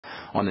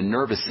on the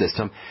nervous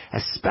system,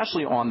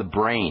 especially on the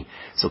brain.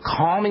 So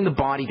calming the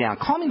body down.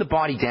 Calming the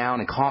body down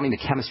and calming the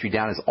chemistry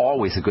down is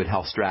always a good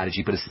health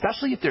strategy, but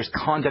especially if there's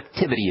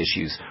conductivity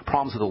issues,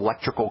 problems with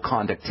electrical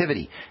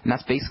conductivity. And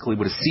that's basically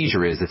what a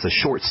seizure is. It's a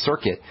short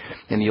circuit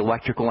in the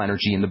electrical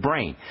energy in the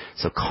brain.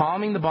 So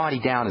calming the body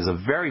down is a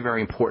very,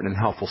 very important and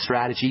helpful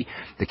strategy.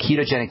 The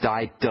ketogenic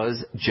diet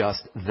does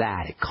just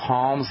that. It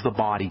calms the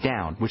body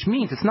down, which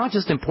means it's not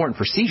just important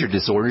for seizure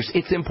disorders,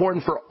 it's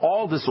important for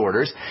all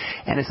disorders,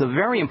 and it's a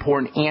very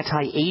important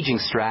anti-aging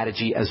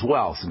strategy as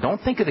well. So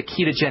don't think of the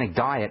ketogenic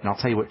diet, and I'll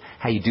tell you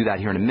how you do that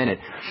here in a minute,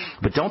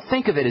 but don't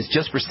think of it as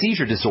just for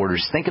seizure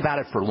disorders. Think about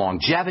it for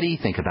longevity,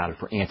 think about it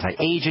for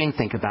anti-aging,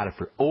 think about it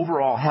for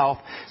overall health,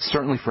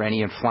 certainly for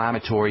any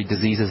inflammatory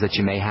diseases that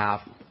you may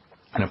have.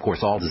 And, of course,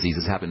 all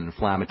diseases have an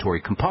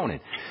inflammatory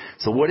component.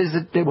 So what does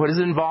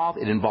it involve?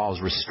 It involves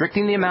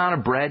restricting the amount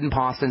of bread and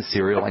pasta and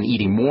cereal and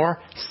eating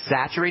more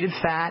saturated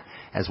fat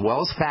as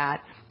well as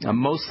fat,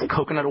 most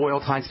coconut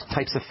oil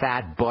types of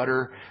fat,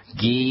 butter,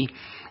 ghee,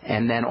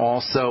 and then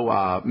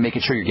also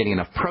making sure you're getting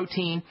enough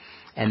protein,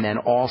 and then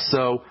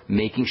also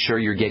making sure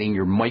you're getting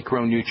your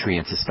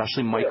micronutrients,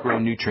 especially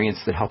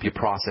micronutrients that help you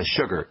process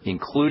sugar,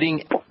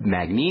 including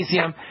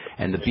magnesium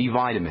and the B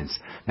vitamins.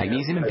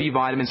 Magnesium and B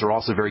vitamins are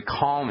also very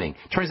calming.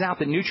 Turns out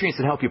that nutrients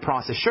that help you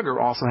process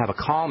sugar also have a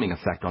calming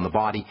effect on the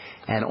body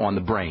and on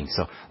the brain.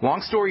 So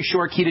long story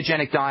short,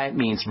 ketogenic diet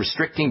means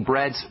restricting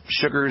breads,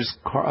 sugars,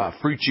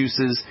 fruit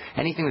juices,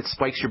 anything that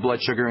spikes your blood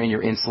sugar and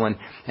your insulin,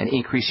 and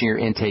increasing your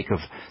intake of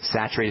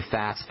saturated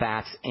fats,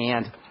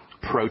 and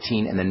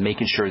protein, and then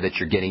making sure that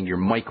you're getting your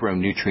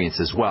micronutrients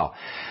as well.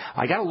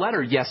 I got a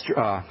letter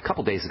a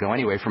couple days ago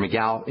anyway from a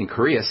gal in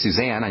Korea,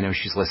 Suzanne. I know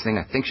she's listening.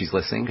 I think she's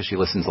listening because she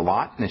listens a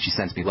lot, and she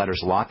sends me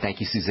letters a lot.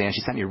 Thank you, Suzanne. She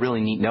sent me a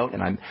really neat note,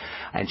 and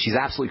she's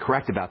absolutely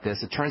correct about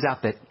this. It turns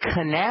out that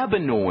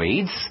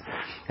cannabinoids,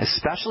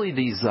 especially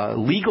these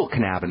legal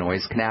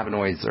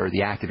cannabinoids are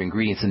the active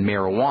ingredients in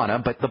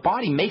marijuana, but the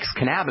body makes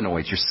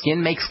cannabinoids. Your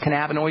skin makes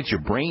cannabinoids.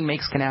 Your brain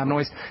makes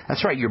cannabinoids.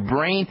 That's right. Your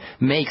brain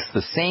makes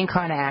the same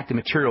kind of active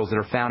materials that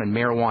are found in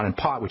marijuana and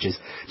pot, which is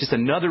just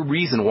another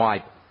reason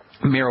why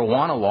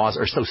marijuana laws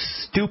are so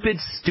stupid,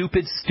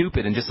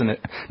 and just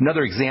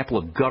another example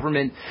of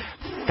government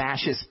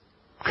fascist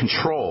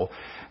control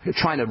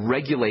trying to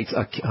regulate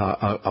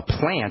a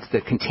plant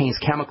that contains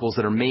chemicals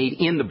that are made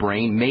in the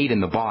brain, made in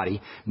the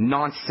body.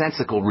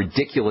 Nonsensical,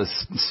 ridiculous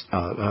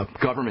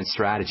government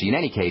strategy. In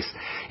any case,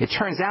 it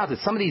turns out that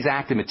some of these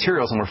active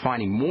materials, and we're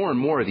finding more and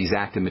more of these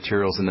active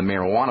materials in the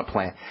marijuana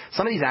plant,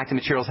 some of these active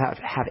materials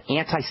have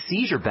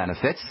anti-seizure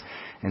benefits.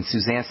 And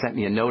Suzanne sent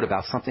me a note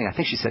about something, I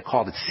think she said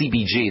called it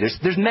CBG.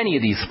 There's many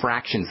of these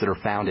fractions that are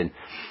found in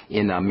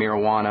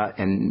marijuana,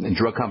 and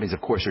drug companies,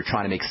 of course, are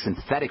trying to make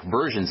synthetic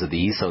versions of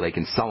these so they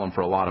can sell them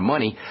for a lot of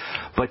money.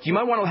 But you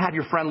might want to have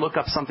your friend look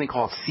up something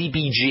called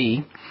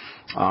CBG.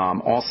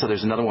 Also,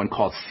 there's another one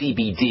called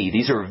CBD.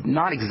 These are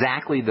not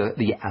exactly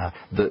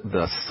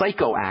the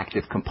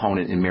psychoactive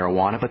component in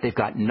marijuana, but they've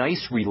got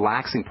nice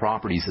relaxing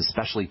properties,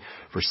 especially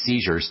for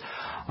seizures.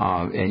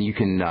 And you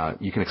can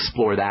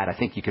explore that. I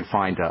think you can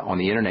find on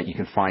the internet, you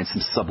can find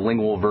some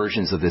sublingual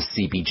versions of this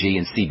CBG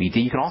and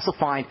CBD. You can also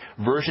find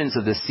versions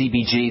of this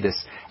CBG,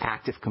 this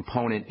active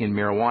component in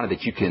marijuana,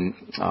 that you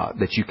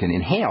can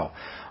inhale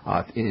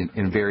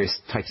in various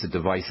types of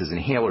devices,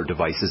 inhaler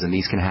devices, and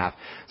these can have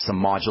some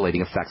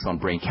modulating effects on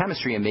brain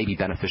chemistry and may be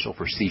beneficial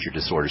for seizure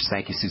disorders.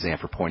 Thank you, Suzanne,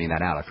 for pointing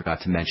that out. I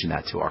forgot to mention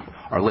that to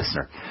our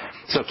listener.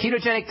 So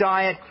ketogenic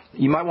diet,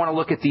 you might want to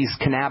look at these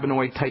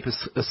cannabinoid type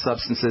of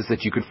substances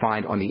that you could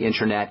find on the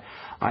internet.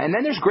 And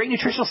then there's great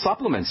nutritional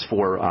supplements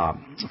for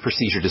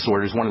seizure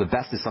disorders. One of the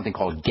best is something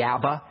called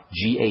GABA,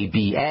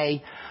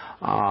 G-A-B-A.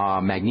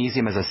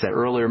 Magnesium, as I said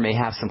earlier, may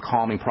have some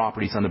calming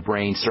properties on the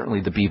brain.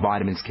 Certainly the B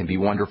vitamins can be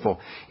wonderful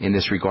in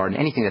this regard. And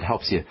anything that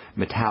helps you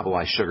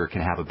metabolize sugar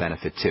can have a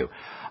benefit too.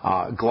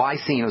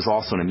 Glycine is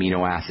also an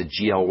amino acid,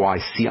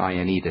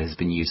 Glycine, that has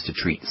been used to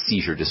treat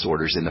seizure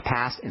disorders in the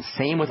past. And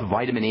same with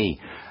vitamin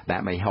E.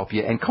 That may help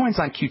you. And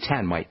coenzyme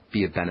Q10 might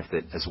be a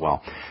benefit as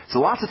well. So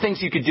lots of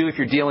things you could do if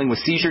you're dealing with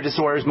seizure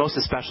disorders. Most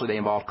especially they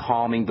involve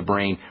calming the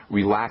brain,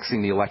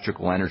 relaxing the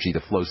electrical energy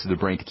that flows through the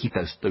brain to keep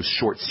those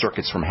short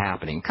circuits from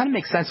happening. It kind of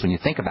makes sense when you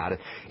think about it.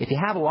 If you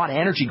have a lot of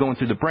energy going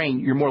through the brain,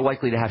 you're more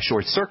likely to have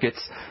short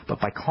circuits. But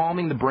by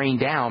calming the brain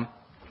down,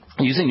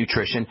 using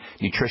nutrition,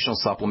 nutritional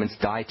supplements,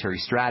 dietary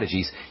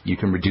strategies, you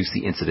can reduce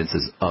the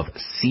incidences of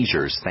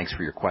seizures. Thanks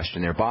for your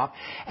question there, Bob.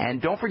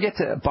 And don't forget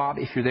to, Bob,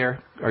 if you're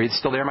there, are you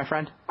still there, my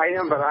friend? I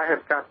am, but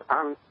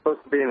I'm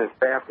supposed to be in a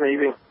staff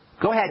meeting.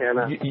 Go ahead.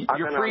 And,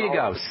 you're free to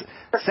go.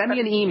 Send me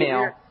an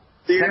email.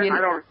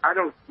 I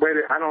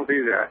don't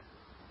do that.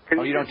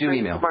 You don't do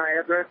email?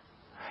 My address?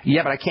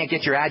 Yeah, but I can't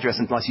get your address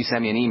unless you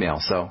send me an email,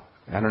 so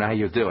I don't know how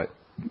you'll do it.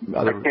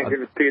 I can't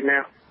give it to you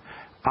now?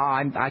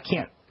 I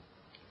can't.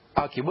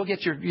 Okay,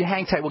 you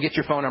hang tight. We'll get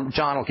your phone number.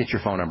 John will get your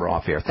phone number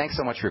off here. Thanks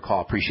so much for your call.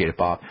 Appreciate it,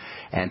 Bob.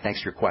 And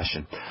thanks for your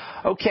question.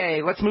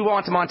 Okay, let's move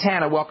on to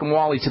Montana. Welcome,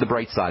 Wally, to the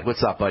Brightside.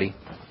 What's up, buddy?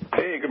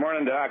 Hey, good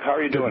morning, Doc. How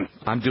are you doing?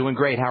 I'm doing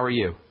great. How are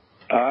you?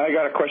 I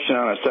got a question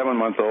on a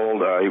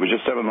 7-month-old. He was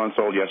just 7 months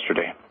old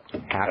yesterday.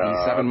 Happy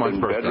 7-month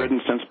birthday.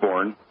 Bedridden since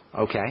born.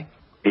 Okay.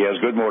 He has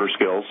good motor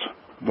skills.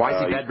 Why is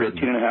he bedridden?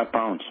 He's 13.5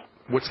 pounds.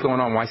 What's going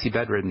on? Why is he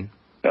bedridden?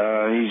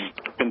 He's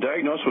been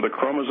diagnosed with a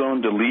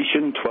chromosome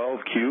deletion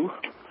 12q.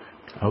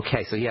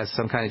 Okay, so he has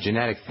some kind of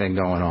genetic thing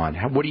going on.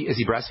 Is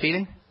he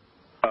breastfeeding?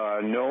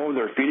 No,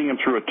 they're feeding him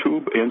through a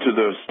tube into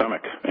the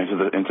stomach, into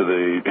the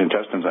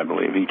intestines, I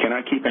believe. He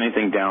cannot keep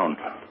anything down.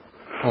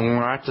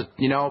 Well,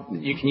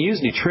 you can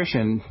use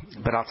nutrition,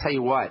 but I'll tell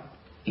you what.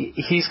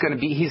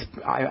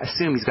 I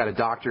assume he's got a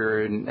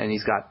doctor and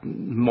he's got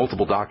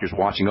multiple doctors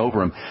watching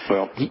over him.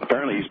 Well,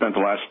 apparently he spent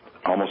the last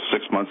almost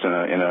 6 months in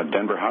a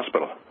Denver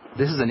hospital.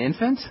 This is an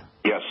infant?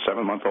 Yes,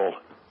 7-month-old.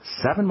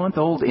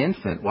 7-month-old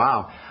infant.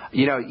 Wow.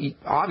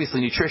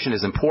 Obviously nutrition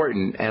is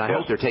important, and I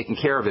hope they're taking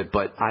care of it,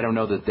 but I don't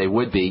know that they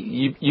would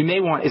be. You may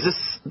want, is this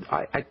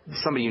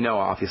somebody you know,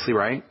 obviously,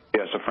 right?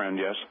 Yes, a friend,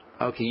 yes.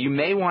 Okay, you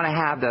may want to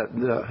have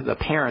the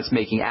parents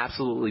making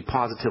absolutely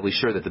positively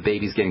sure that the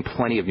baby's getting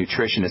plenty of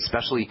nutrition,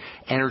 especially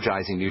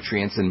energizing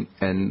nutrients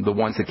and the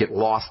ones that get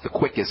lost the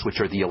quickest, which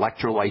are the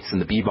electrolytes and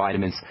the B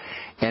vitamins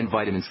and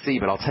vitamin C.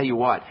 But I'll tell you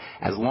what,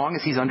 as long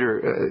as he's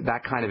under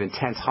that kind of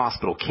intense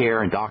hospital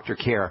care and doctor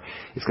care,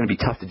 it's going to be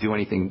tough to do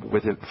anything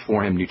with it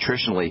for him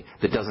nutritionally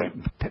that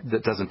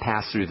doesn't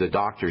pass through the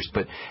doctors.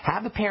 But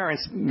have the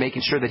parents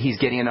making sure that he's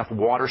getting enough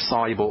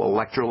water-soluble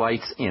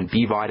electrolytes and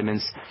B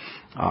vitamins,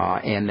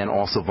 and then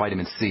also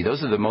vitamin C.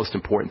 Those are the most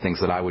important things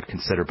that I would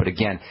consider. But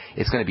again,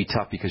 it's going to be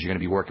tough because you're going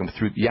to be working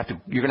through. You're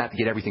going to have to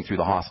get everything through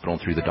the hospital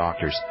and through the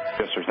doctors.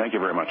 Yes, sir. Thank you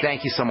very much.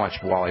 Thank you so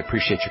much, Wally. I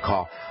appreciate your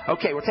call.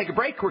 Okay, we'll take a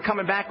break. We're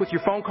coming back with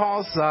your phone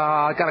calls.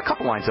 I've got a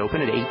couple lines open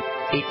at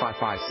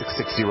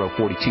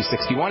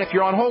 855-660-4261. If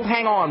you're on hold,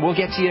 hang on. We'll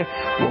get to you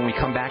when we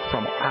come back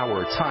from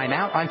our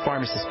timeout. I'm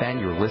Pharmacist Ben.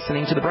 You're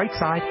listening to The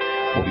Brightside.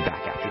 We'll be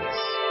back after this.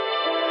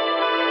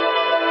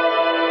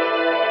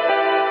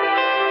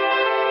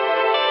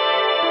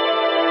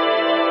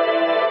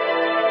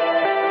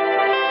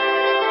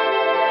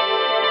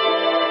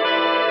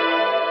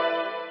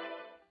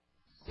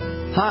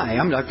 Hi,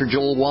 I'm Dr.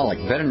 Joel Wallach,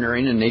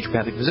 veterinarian and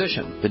naturopathic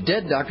physician. The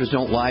Dead Doctors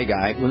Don't Lie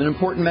guy with an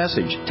important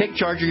message. Take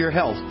charge of your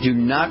health. Do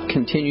not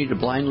continue to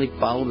blindly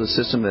follow the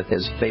system that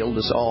has failed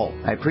us all.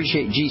 I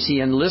appreciate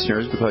GCN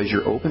listeners because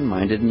you're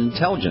open-minded and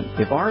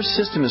intelligent. If our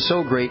system is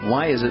so great,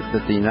 why is it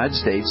that the United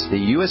States, the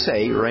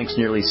USA, ranks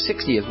nearly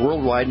 60th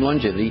worldwide in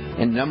longevity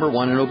and number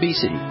 1 in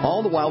obesity?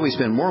 All the while we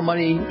spend more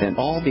money than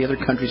all the other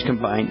countries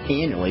combined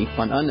annually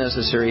on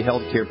unnecessary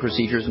health care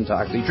procedures and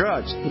toxic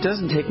drugs. It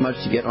doesn't take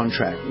much to get on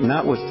track.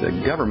 Not with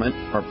the government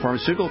or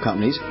pharmaceutical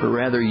companies, but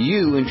rather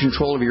you in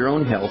control of your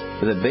own health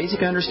with a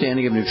basic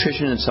understanding of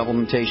nutrition and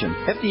supplementation.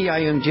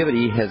 FDI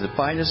Longevity has the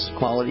finest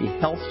quality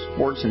health,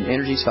 sports, and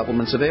energy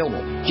supplements available.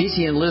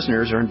 GCN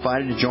listeners are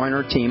invited to join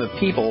our team of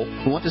people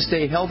who want to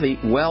stay healthy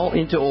well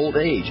into old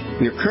age.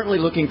 We are currently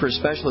looking for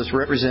specialists to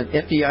represent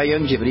FDI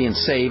Longevity and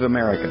Save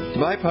America. To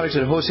buy products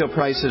at wholesale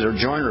prices or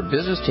join our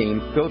business team,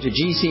 go to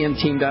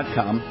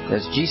GCNteam.com.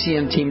 That's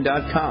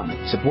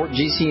GCNteam.com. Support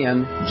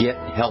GCN. Get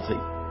healthy.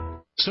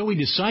 So we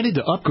decided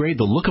to upgrade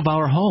the look of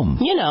our home.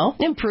 You know,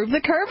 improve the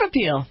curve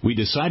appeal. We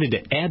decided to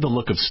add the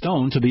look of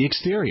stone to the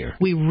exterior.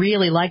 We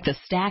really like the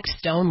stacked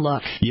stone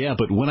look. Yeah,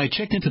 but when I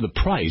checked into the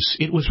price,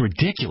 it was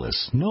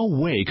ridiculous. No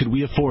way could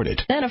we afford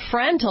it. Then a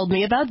friend told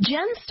me about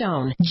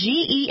Genstone.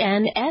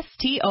 Genstone.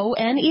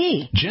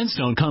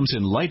 Genstone comes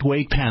in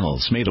lightweight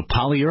panels made of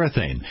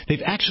polyurethane.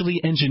 They've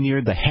actually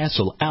engineered the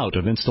hassle out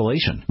of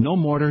installation. No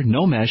mortar,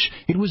 no mesh.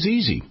 It was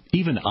easy.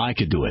 Even I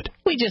could do it.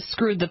 We just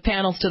screwed the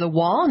panels to the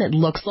wall and it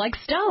looks like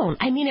stone.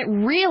 I mean, it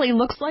really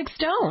looks like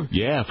stone.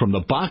 Yeah, from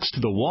the box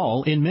to the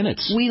wall in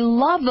minutes. We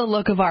love the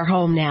look of our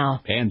home now.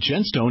 And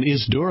Genstone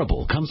is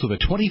durable, comes with a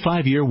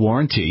 25-year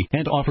warranty,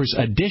 and offers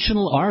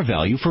additional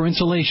R-value for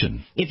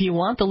insulation. If you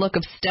want the look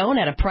of stone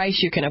at a price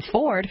you can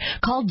afford,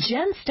 call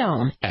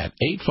Genstone. At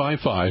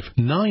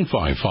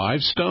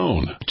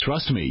 855-955-STONE.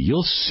 Trust me,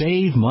 you'll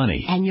save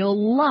money. And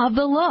you'll love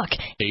the look.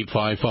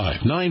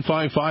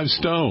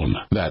 855-955-STONE.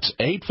 That's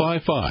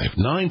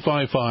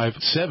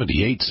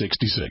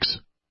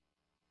 855-955-7866.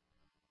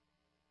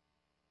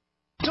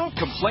 Don't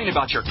complain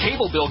about your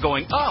cable bill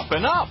going up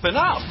and up and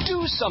up.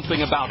 Do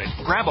something about it.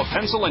 Grab a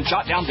pencil and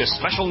jot down this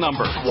special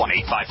number,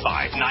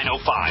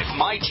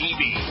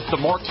 1-855-905-MY-TV. The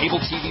more cable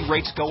TV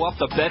rates go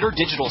up, the better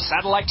digital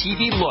satellite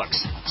TV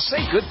looks. Say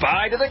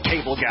goodbye to the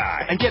cable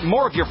guy and get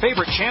more of your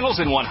favorite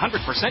channels in 100%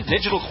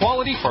 digital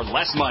quality for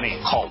less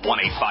money. Call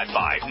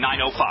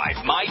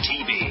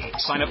 1-855-905-MY-TV.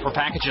 Sign up for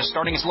packages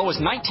starting as low as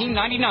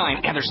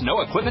 $19.99, and there's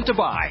no equipment to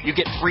buy. You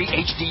get free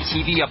HD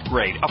TV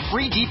upgrade, a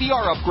free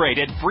DVR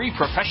upgrade, and free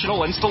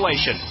professional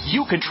installation.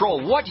 You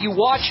control what you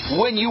watch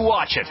when you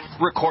watch it.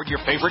 Record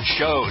your favorite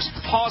shows.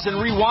 Pause and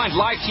rewind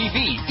live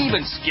TV. Even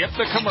skip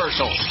the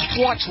commercials.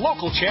 Watch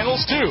local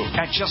channels too.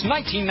 At just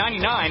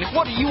 $19.99,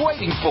 what are you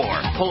waiting for?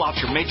 Pull out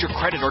your major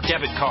credit or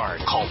debit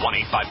card. Call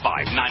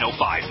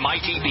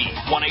 1-855-905-MY-TV.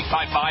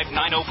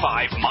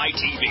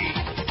 1-855-905-MY-TV.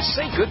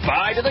 Say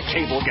goodbye to the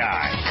cable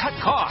guy. Cut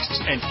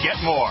costs and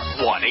get more.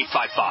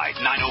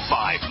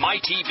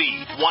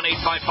 1-855-905-MyTV.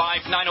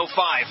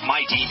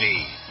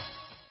 1-855-905-MyTV.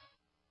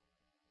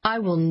 I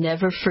will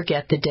never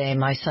forget the day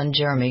my son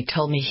Jeremy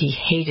told me he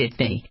hated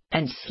me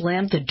and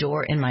slammed the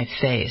door in my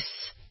face.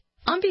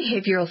 I'm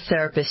behavioral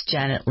therapist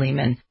Janet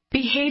Lehman.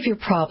 Behavior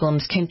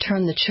problems can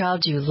turn the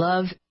child you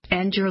love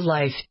and your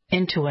life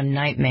into a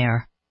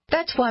nightmare.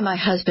 That's why my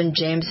husband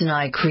James and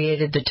I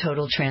created the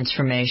Total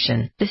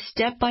Transformation, the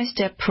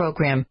step-by-step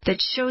program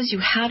that shows you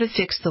how to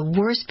fix the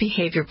worst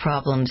behavior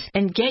problems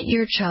and get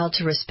your child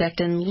to respect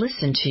and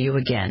listen to you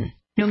again.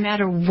 No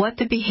matter what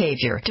the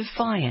behavior,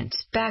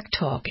 defiance,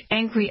 backtalk,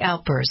 angry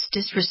outbursts,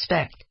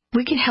 disrespect,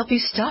 we can help you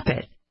stop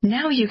it.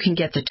 Now you can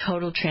get the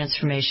Total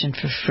Transformation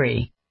for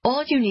free.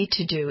 All you need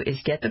to do is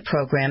get the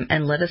program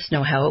and let us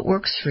know how it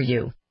works for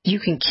you. You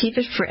can keep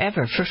it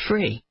forever for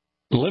free.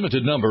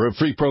 Limited number of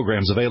free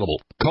programs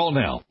available. Call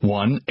now.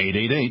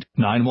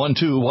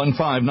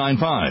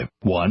 1-888-912-1595.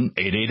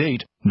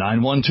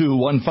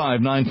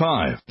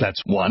 1-888-912-1595.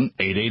 That's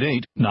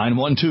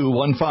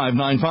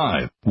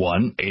 1-888-912-1595.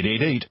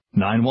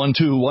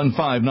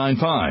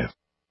 1-888-912-1595.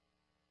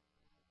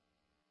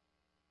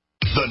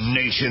 The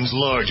nation's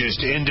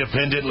largest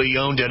independently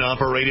owned and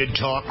operated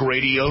talk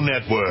radio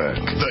network.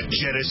 The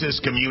Genesis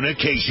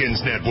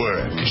Communications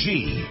Network.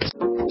 G.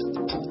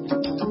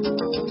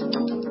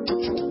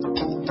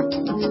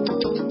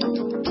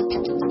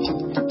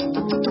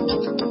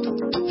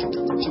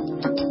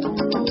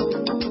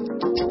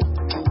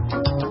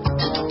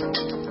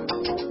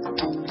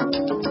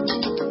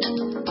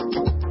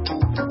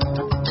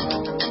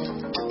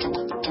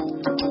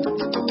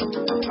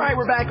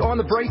 We're back on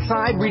the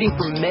Brightside, reading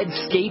from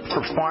Medscape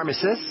for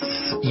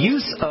pharmacists.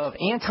 Use of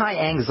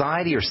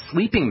anti-anxiety or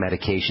sleeping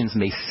medications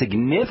may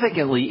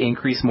significantly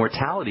increase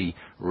mortality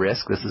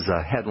risk. This is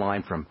a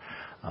headline from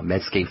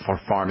Medscape for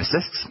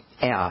pharmacists.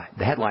 The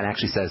headline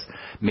actually says,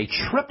 may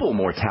triple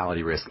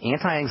mortality risk.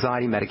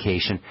 Anti-anxiety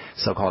medication,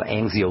 so-called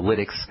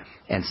anxiolytics,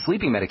 and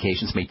sleeping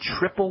medications may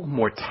triple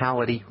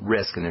mortality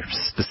risk. And they're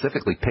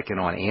specifically picking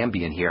on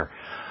Ambien here.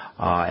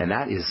 And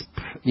that is,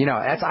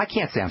 I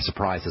can't say I'm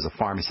surprised as a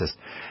pharmacist.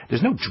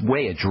 There's no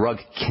way a drug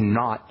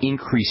cannot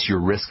increase your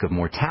risk of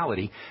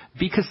mortality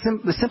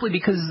simply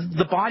because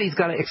the body's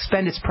got to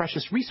expend its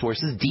precious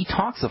resources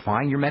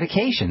detoxifying your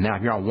medication. Now,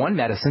 if you're on one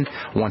medicine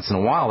once in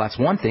a while, that's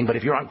one thing. But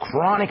if you're on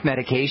chronic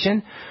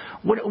medication,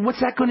 what's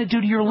that going to do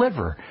to your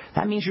liver?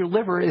 That means your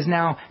liver is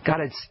now got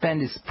to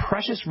spend its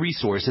precious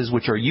resources,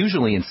 which are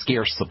usually in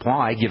scarce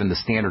supply given the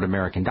standard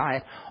American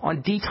diet,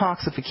 on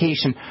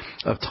detoxification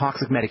of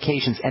toxic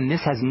medications. And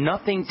this has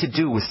nothing to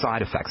do with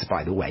side effects,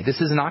 by the way. This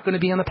is not going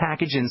to be on the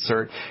package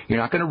insert. You're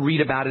not going to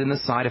read about it in the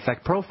side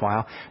effect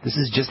profile. This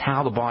is just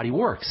how the body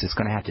works. It's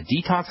going to have to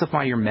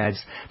detoxify your meds.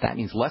 That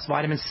means less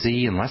vitamin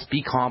C and less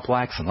B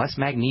complex and less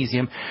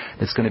magnesium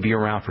that's going to be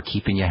around for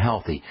keeping you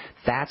healthy.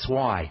 That's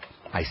why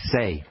I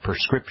say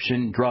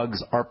prescription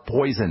drugs are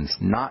poisons,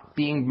 not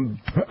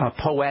being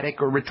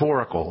poetic or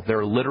rhetorical.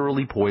 They're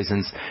literally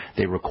poisons.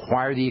 They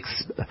require the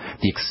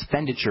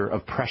expenditure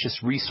of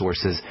precious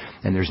resources,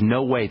 and there's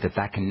no way that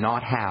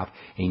cannot have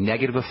a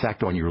negative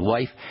effect on your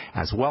life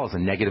as well as a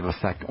negative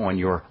effect on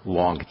your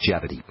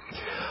longevity.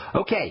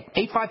 Okay,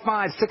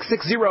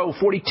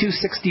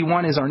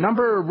 855-660-4261 is our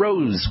number.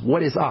 Rose,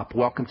 what is up?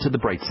 Welcome to the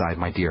Brightside,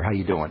 my dear. How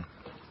you doing?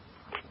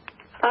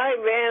 Hi,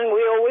 Ben.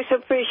 We always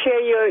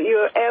appreciate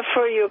your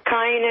effort, your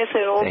kindness,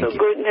 and all the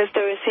goodness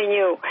there is in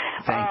you.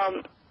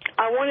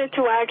 I wanted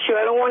to ask you,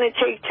 I don't want to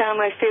take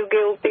time. I feel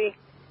guilty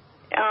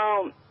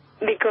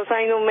because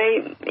I know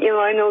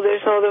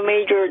there's other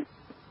major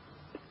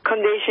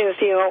conditions,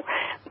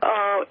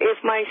 if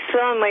my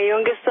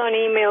youngest son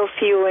emails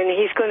you and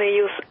he's going to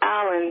use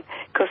Alan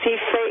because he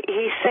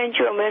sent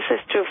you a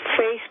message to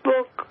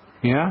Facebook.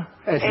 Yeah?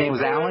 His name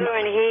was Alan?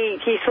 And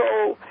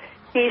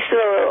he's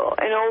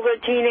an older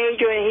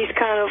teenager, and he's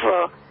kind of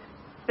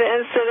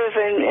sensitive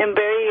and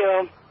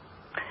very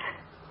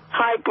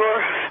hyper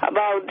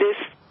about this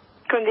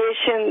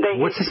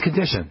condition. What's his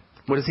condition?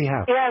 What does he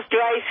have? He has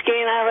dry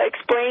skin. I've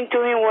explained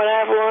to him what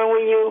I've learned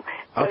with you.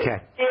 Okay.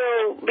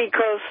 Still,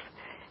 because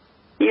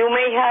you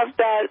may have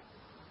that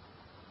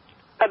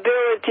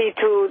ability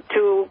to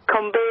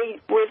convey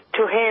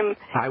to him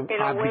in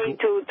a way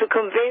to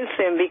convince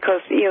him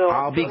because,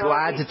 I'll be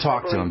glad to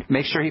talk to him.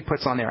 Make sure he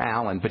puts on there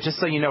Alan. But just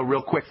so you know,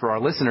 real quick for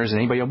our listeners and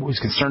anybody who's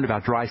concerned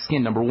about dry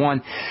skin, number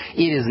one,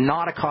 it is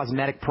not a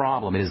cosmetic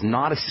problem. It is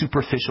not a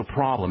superficial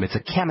problem. It's a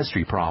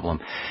chemistry problem.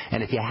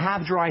 And if you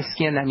have dry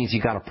skin, that means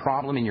you got a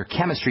problem in your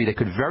chemistry that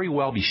could very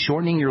well be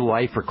shortening your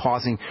life or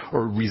causing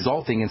or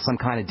resulting in some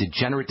kind of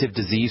degenerative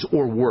disease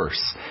or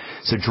worse.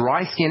 So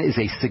dry skin is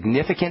a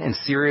significant and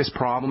serious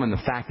problem, and the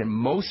fact that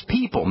most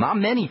people, not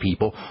many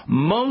people,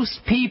 most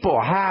people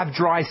have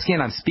dry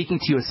skin. I'm speaking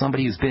to you as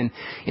somebody who's been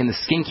in the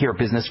skincare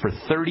business for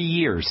 30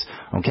 years.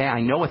 Okay,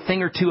 I know a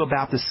thing or two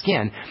about the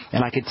skin,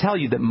 and I can tell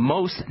you that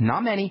most,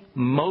 not many,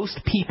 most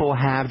people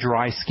have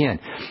dry skin,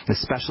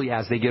 especially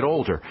as they get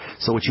older.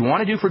 So what you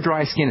want to do for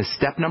dry skin is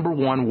step number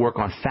 1, work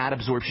on fat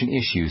absorption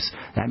issues.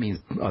 That means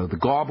the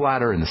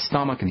gallbladder and the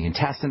stomach and the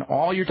intestine,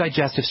 all your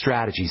digestive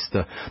strategies.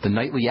 The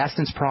nightly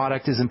essence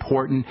product is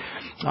important.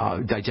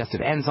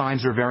 Digestive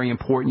enzymes are very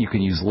important. You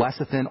can use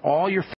lecithin. All your